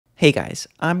Hey guys,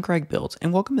 I'm Greg Builds,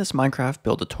 and welcome to this Minecraft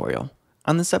build tutorial.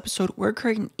 On this episode, we're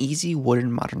creating an easy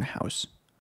wooden modern house.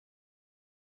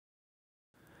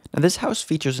 Now this house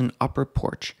features an upper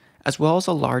porch, as well as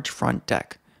a large front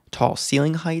deck, tall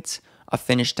ceiling heights, a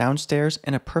finished downstairs,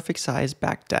 and a perfect sized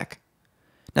back deck.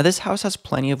 Now this house has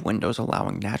plenty of windows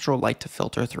allowing natural light to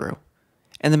filter through,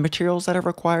 and the materials that are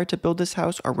required to build this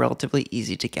house are relatively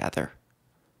easy to gather.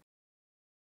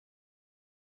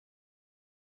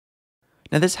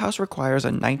 Now this house requires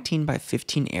a 19 by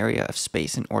 15 area of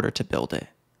space in order to build it.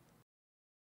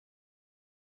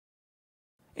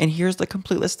 And here's the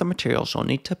complete list of materials you'll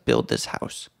need to build this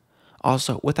house.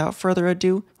 Also, without further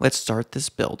ado, let's start this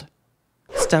build.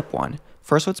 Step 1.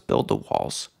 First, let's build the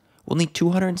walls. We'll need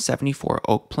 274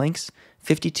 oak planks,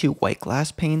 52 white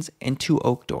glass panes, and 2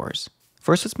 oak doors.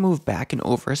 First, let's move back and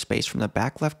over a space from the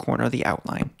back left corner of the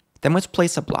outline. Then let's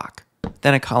place a block.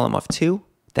 Then a column of 2,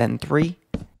 then 3,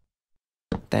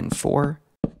 then 4,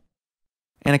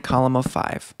 and a column of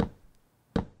 5.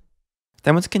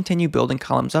 Then let's continue building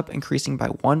columns up, increasing by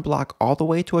 1 block all the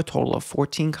way to a total of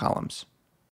 14 columns.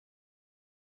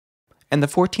 And the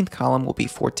 14th column will be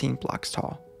 14 blocks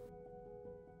tall.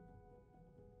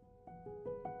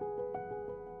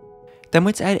 Then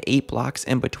let's add 8 blocks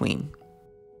in between.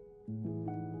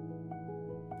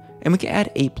 And we can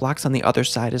add 8 blocks on the other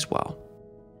side as well.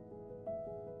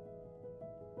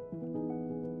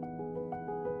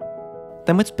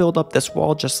 Then let's build up this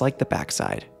wall just like the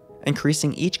backside,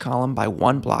 increasing each column by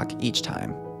 1 block each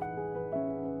time,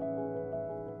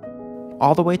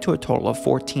 all the way to a total of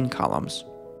 14 columns.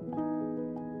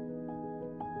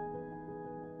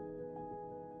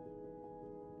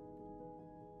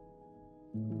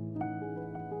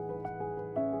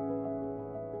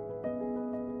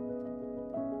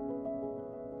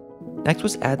 Next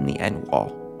was add in the end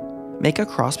wall. Make a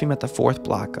crossbeam at the 4th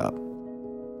block up.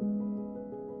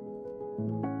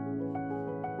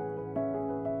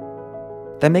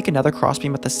 Then make another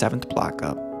crossbeam at the 7th block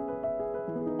up.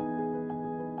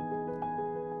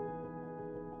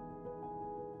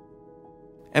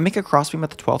 And make a crossbeam at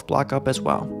the 12th block up as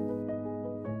well.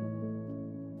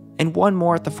 And one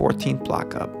more at the 14th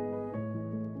block up.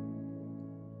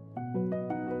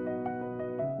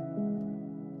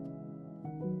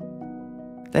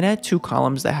 Then add 2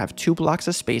 columns that have 2 blocks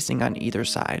of spacing on either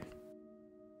side.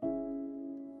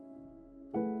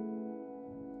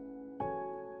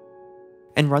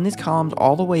 And run these columns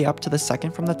all the way up to the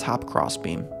second from the top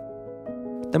crossbeam.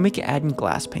 Then we can add in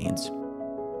glass panes.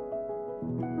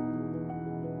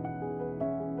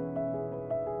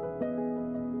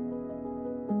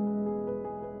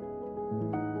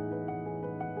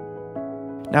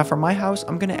 Now for my house,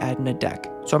 I'm going to add in a deck.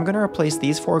 So I'm going to replace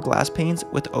these 4 glass panes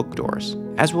with oak doors,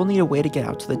 as we'll need a way to get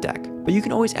out to the deck. But you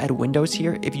can always add windows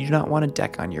here if you do not want a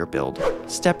deck on your build.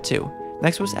 Step 2.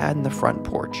 Next was add in the front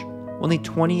porch. We'll need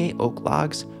 28 oak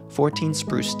logs, 14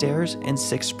 spruce stairs, and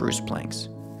 6 spruce planks.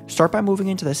 Start by moving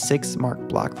into the 6th marked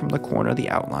block from the corner of the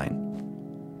outline.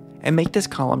 And make this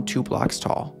column 2 blocks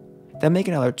tall. Then make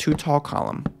another 2 tall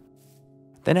column.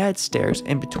 Then add stairs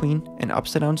in between and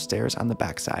upside down stairs on the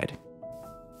backside.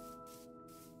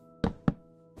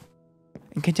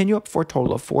 And continue up for a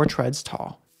total of 4 treads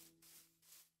tall.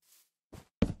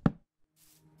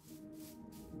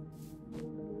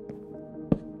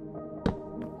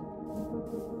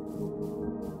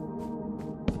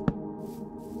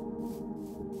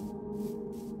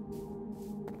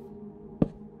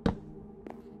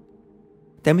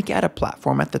 Then we can add a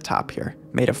platform at the top here,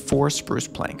 made of 4 spruce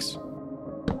planks.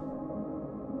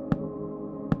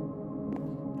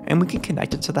 And we can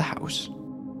connect it to the house.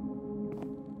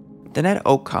 Then add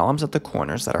oak columns at the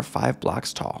corners that are 5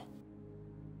 blocks tall.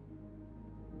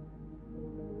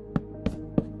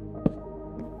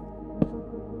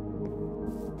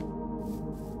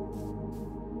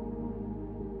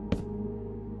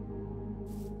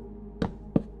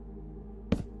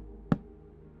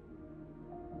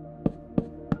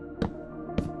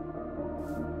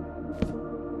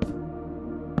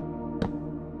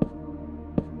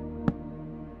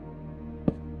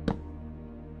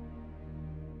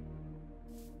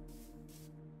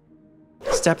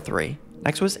 Step 3.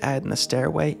 Next was add in the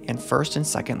stairway and 1st and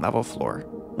 2nd level floor.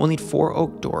 We'll need 4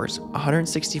 oak doors,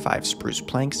 165 spruce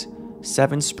planks,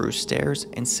 7 spruce stairs,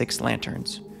 and 6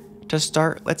 lanterns. To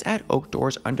start, let's add oak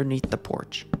doors underneath the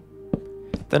porch.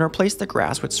 Then replace the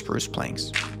grass with spruce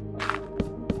planks.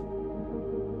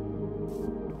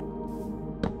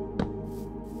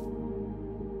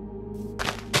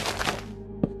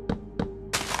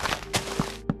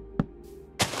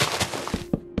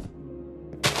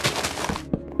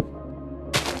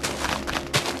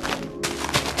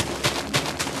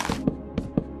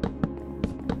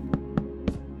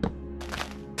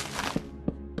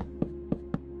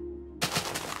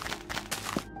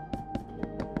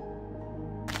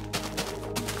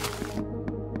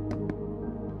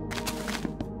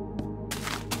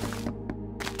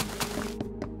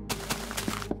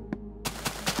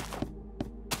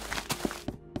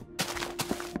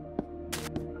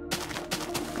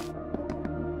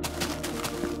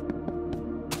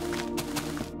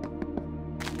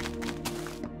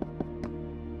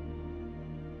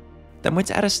 Then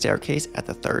let's add a staircase at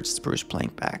the third spruce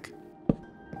plank back.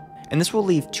 And this will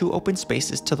leave 2 open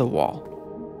spaces to the wall.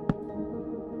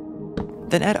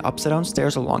 Then add upside down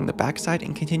stairs along the backside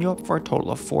and continue up for a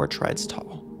total of 4 treads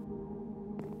tall.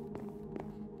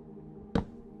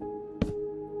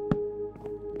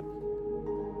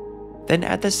 Then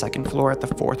add the second floor at the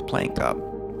 4th plank up.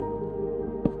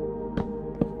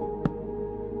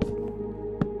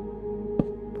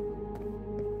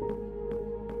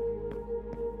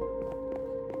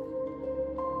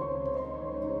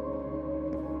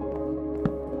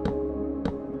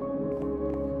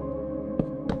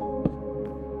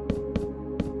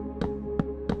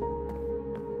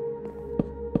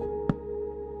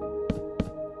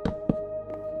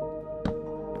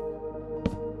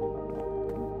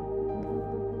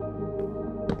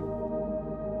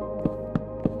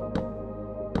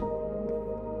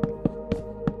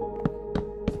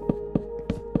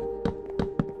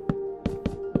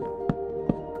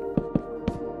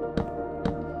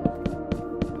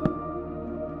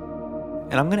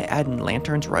 And I'm going to add in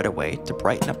lanterns right away to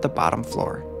brighten up the bottom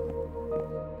floor.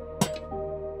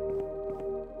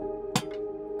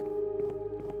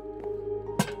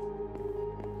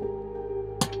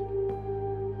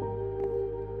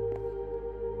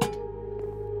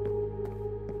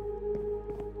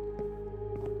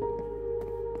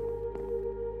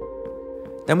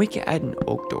 Then we can add in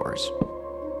oak doors,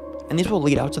 and these will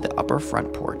lead out to the upper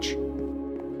front porch.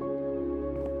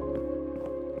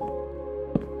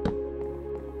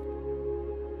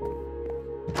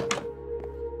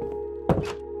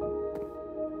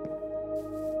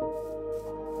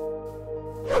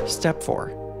 Step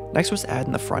 4. Next was add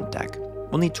in the front deck.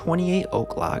 We'll need 28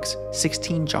 oak logs,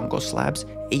 16 jungle slabs,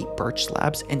 8 birch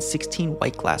slabs, and 16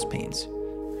 white glass panes.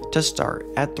 To start,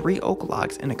 add 3 oak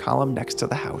logs in a column next to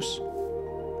the house.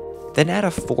 Then add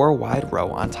a 4 wide row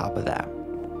on top of that.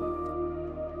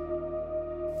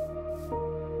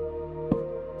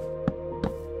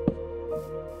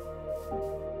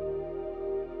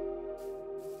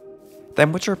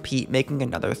 Then let's repeat, making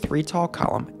another 3 tall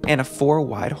column and a 4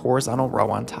 wide horizontal row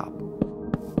on top.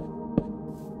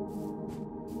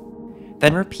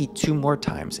 Then repeat 2 more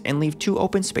times and leave 2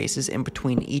 open spaces in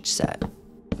between each set.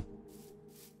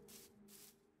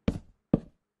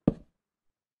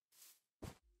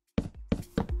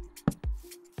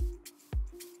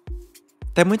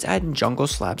 Then let's add in jungle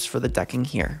slabs for the decking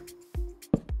here.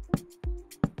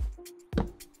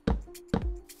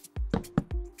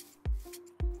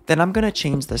 Then I'm going to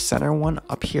change the center one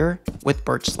up here with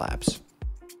birch slabs.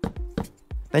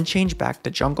 Then change back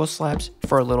to jungle slabs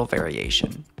for a little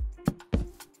variation.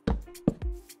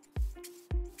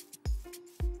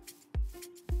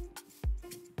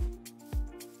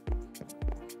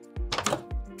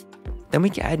 Then we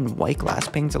can add in white glass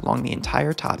panes along the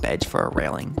entire top edge for a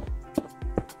railing.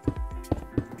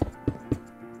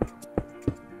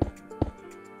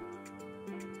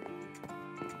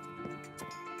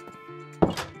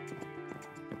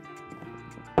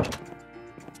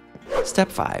 Step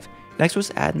 5. Next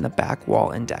was add in the back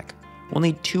wall and deck. We'll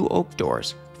need 2 oak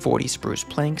doors, 40 spruce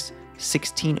planks,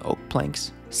 16 oak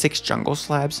planks, 6 jungle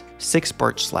slabs, 6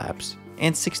 birch slabs,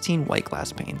 and 16 white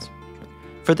glass panes.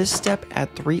 For this step,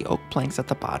 add 3 oak planks at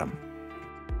the bottom.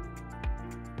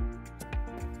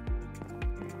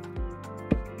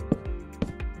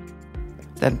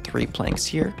 Then 3 planks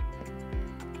here,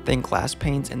 then glass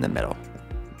panes in the middle.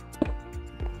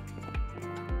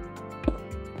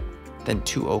 Then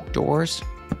 2 oak doors.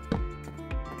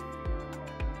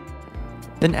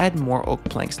 Then add more oak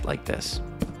planks like this.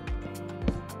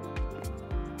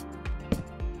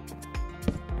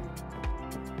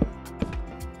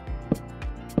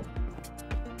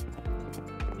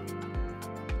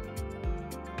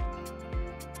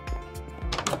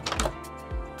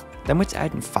 Then let's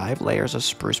add in 5 layers of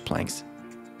spruce planks,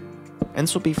 and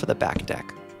this will be for the back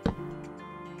deck.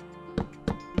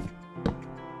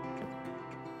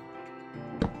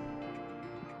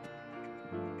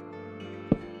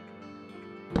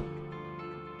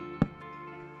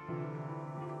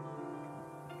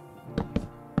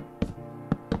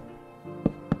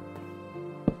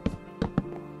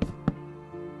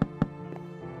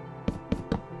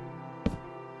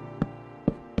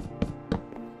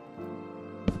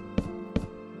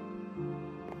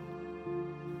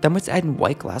 Then let's add in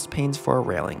white glass panes for a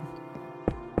railing.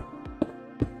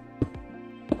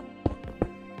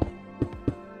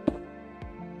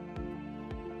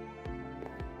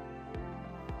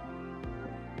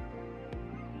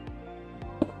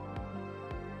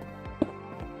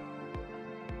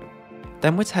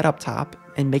 Then let's head up top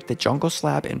and make the jungle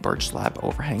slab and birch slab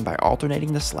overhang by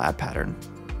alternating the slab pattern.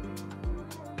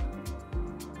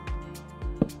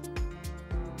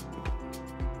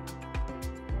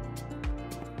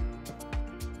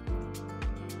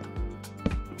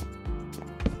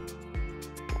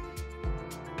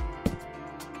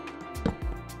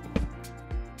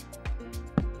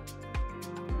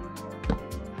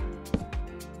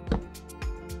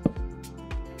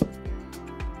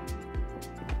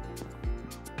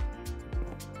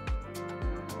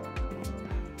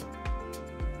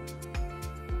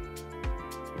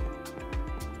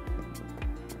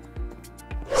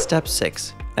 Step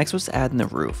 6. Next was to add in the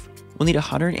roof. We'll need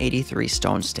 183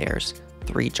 stone stairs,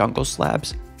 3 jungle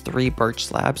slabs, 3 birch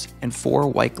slabs, and 4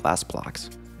 white glass blocks.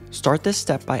 Start this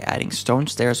step by adding stone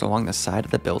stairs along the side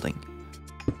of the building.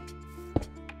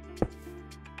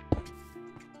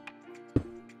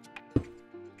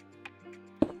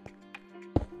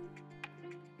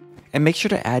 And make sure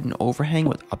to add an overhang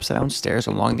with upside down stairs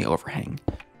along the overhang.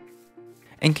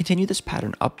 And continue this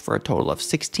pattern up for a total of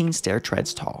 16 stair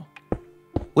treads tall,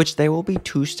 which they will be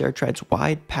 2 stair treads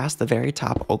wide past the very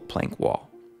top oak plank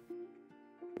wall.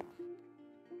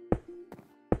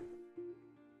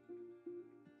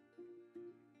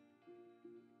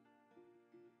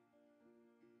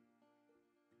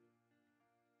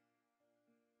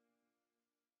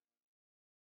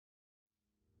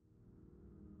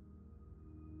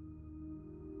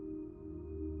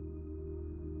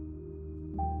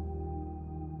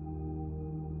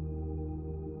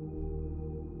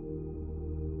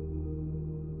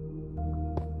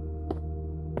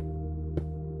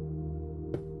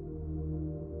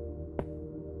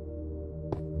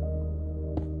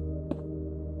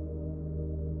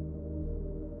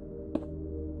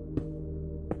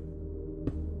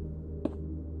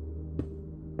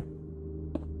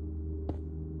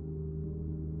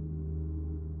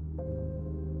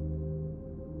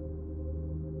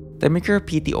 Then make sure to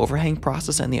repeat the overhang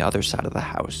process on the other side of the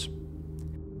house.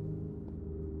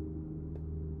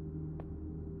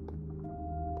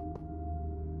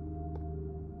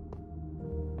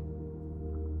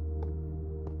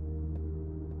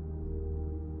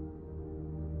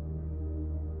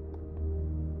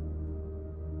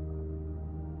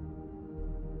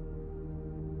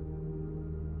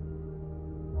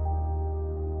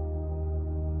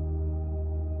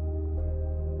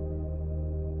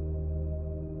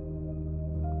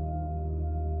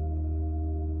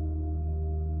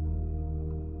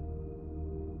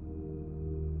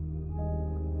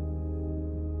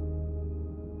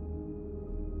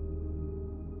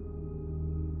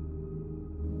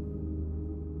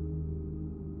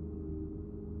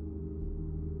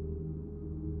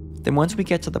 Then once we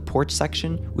get to the porch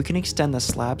section, we can extend the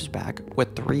slabs back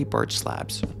with 3 birch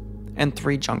slabs and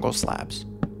 3 jungle slabs.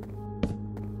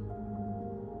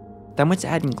 Then let's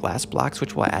add in glass blocks,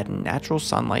 which will add natural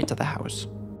sunlight to the house.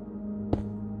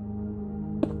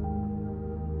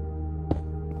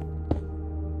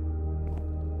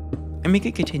 And we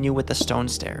can continue with the stone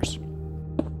stairs.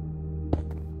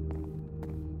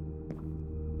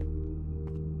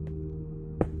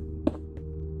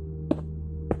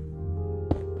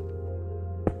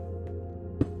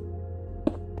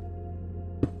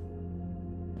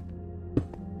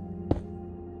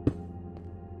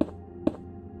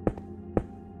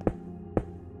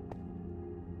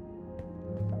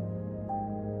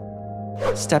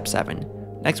 Step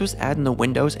 7. Next was add in the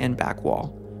windows and back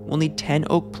wall. We'll need 10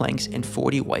 oak planks and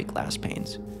 40 white glass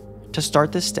panes. To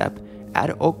start this step,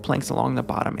 add oak planks along the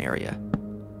bottom area.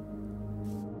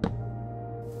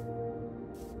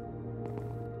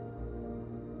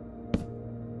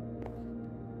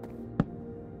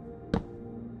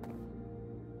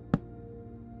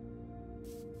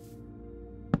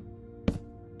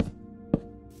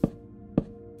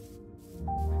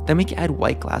 Then we can add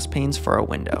white glass panes for our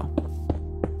window.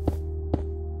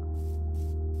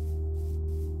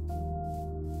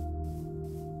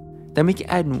 Then we can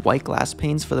add in white glass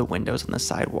panes for the windows and the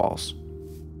side walls.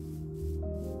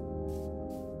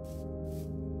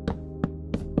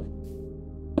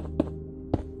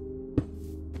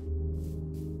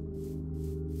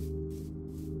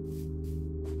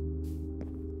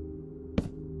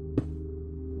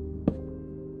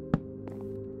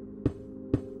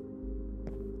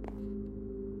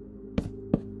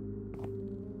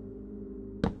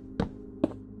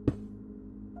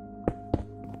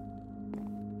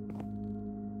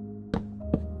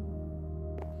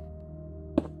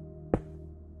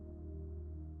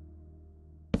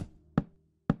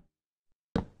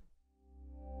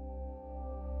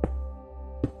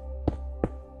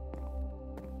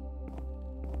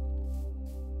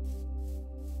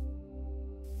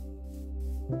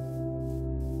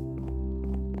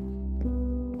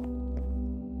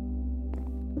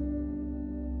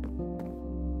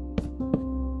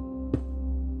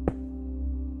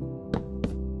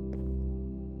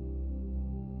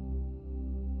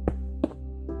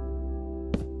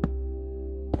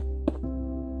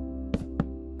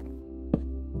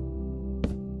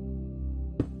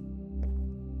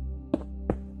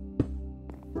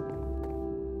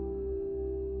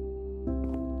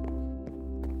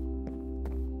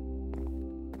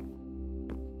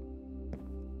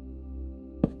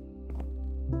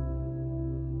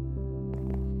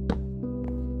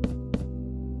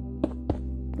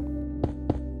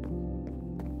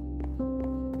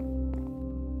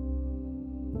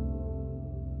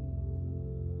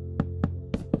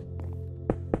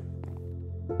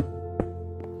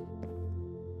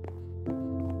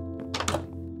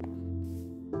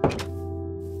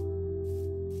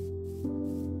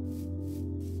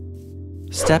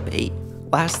 Step 8.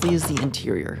 Lastly is the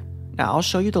interior. Now I'll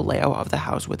show you the layout of the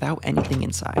house without anything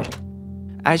inside.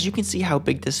 As you can see how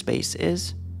big this space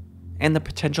is, and the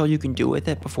potential you can do with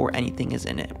it before anything is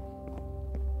in it.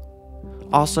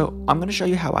 Also, I'm going to show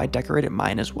you how I decorated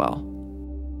mine as well.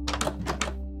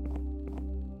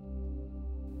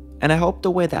 And I hope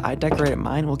the way that I decorated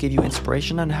mine will give you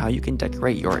inspiration on how you can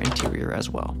decorate your interior as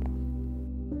well.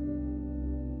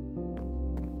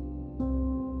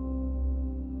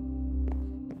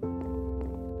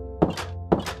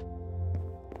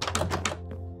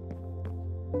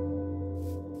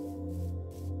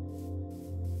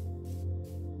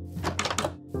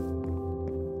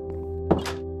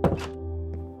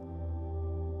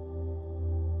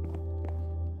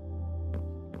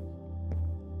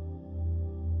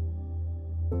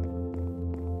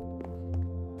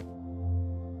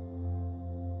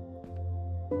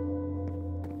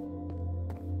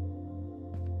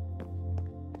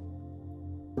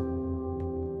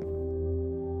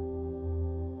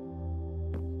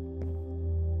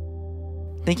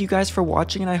 Thank you guys for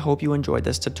watching, and I hope you enjoyed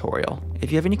this tutorial.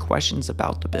 If you have any questions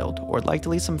about the build or would like to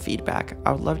leave some feedback,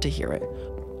 I would love to hear it.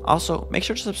 Also, make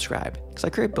sure to subscribe, because I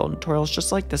create build tutorials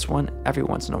just like this one every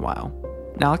once in a while.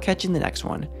 Now I'll catch you in the next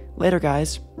one. Later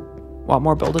guys! Want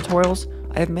more build tutorials?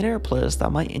 I have made a playlist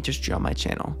that might interest you on my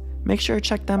channel. Make sure to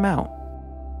check them out.